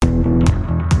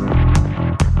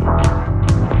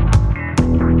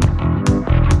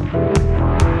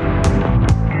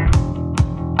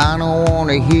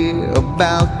wanna hear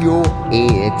about your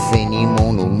ex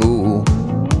anymore, no.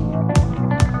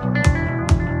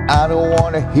 I don't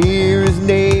wanna hear his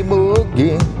name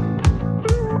again.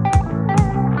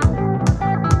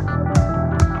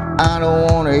 I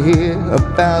don't wanna hear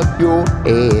about your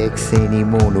ex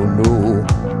anymore, no.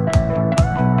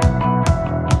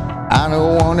 I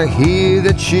don't wanna hear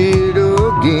that shit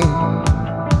again.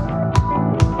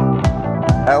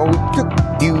 How we took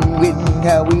you in,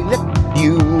 how we left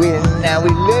you in, how we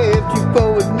left you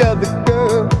for another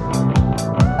girl.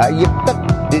 How you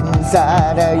felt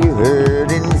inside, how you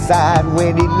hurt inside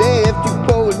when he left you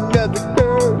for another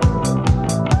girl.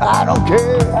 I don't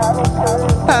care,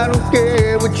 I don't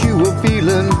care what you were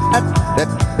feeling at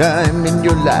that time in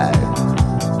your life.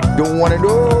 Don't wanna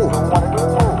know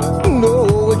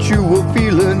what you were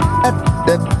feeling at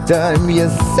that time,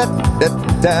 yes, at that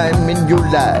time in your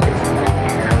life.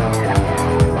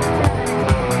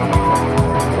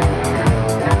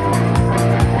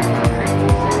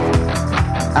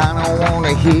 I don't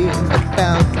wanna hear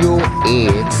about your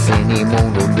ex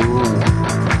anymore, no.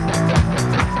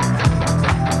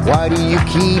 Why do you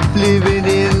keep living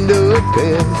in the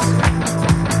past?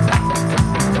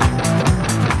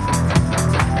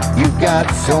 You got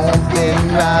something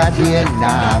right here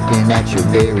knocking at your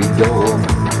very door.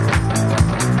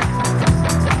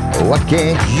 Why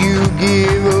can't you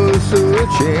give us a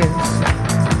chance?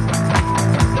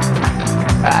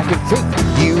 I could take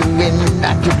you in,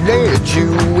 I could let you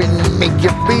in, make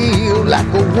you feel like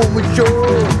a woman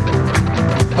sure.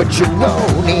 But you're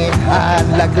running high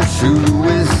like a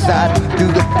suicide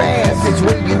through the passage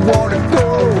where you wanna go.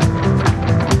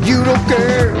 You don't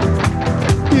care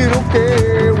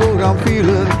what I'm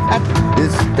feeling at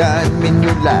this time in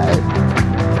your life.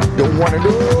 Don't wanna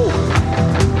know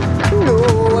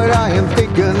what I am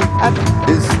thinking at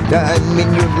this time in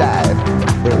your life.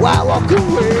 Why walk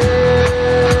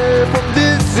away from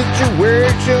this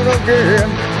situation again?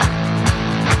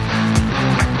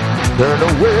 Turn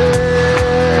away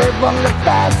from the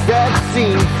past that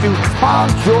seems to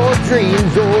haunt your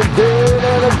dreams again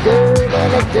and again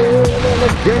and again and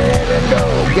again and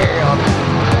again.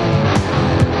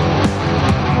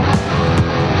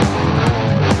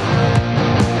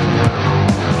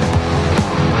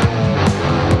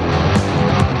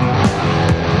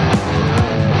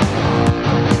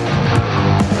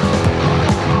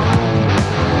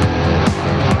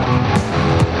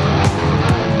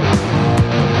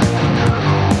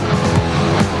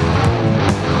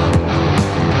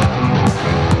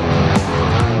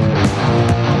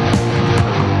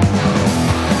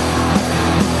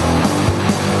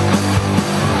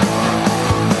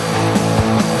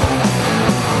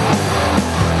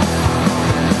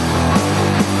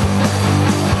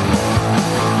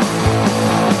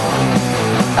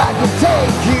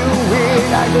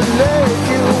 I could let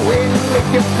you in,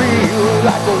 make you feel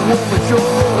like a woman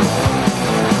should.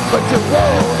 But you're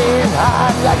rolling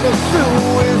high like a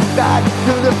suicide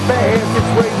to the past, it's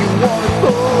where you wanna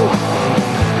go.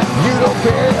 You don't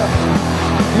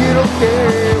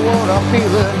care what I'm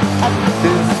feeling at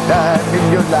this time in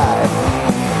your life.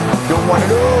 Don't wanna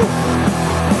know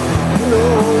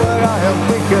what I am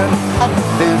thinking at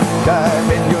this time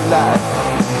in your life.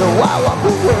 So I walk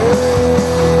away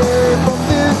from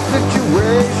this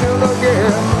situation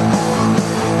again.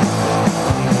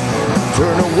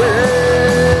 Turn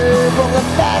away from the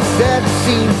past that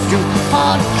seems to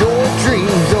haunt your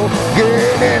dreams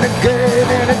again and again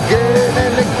and again.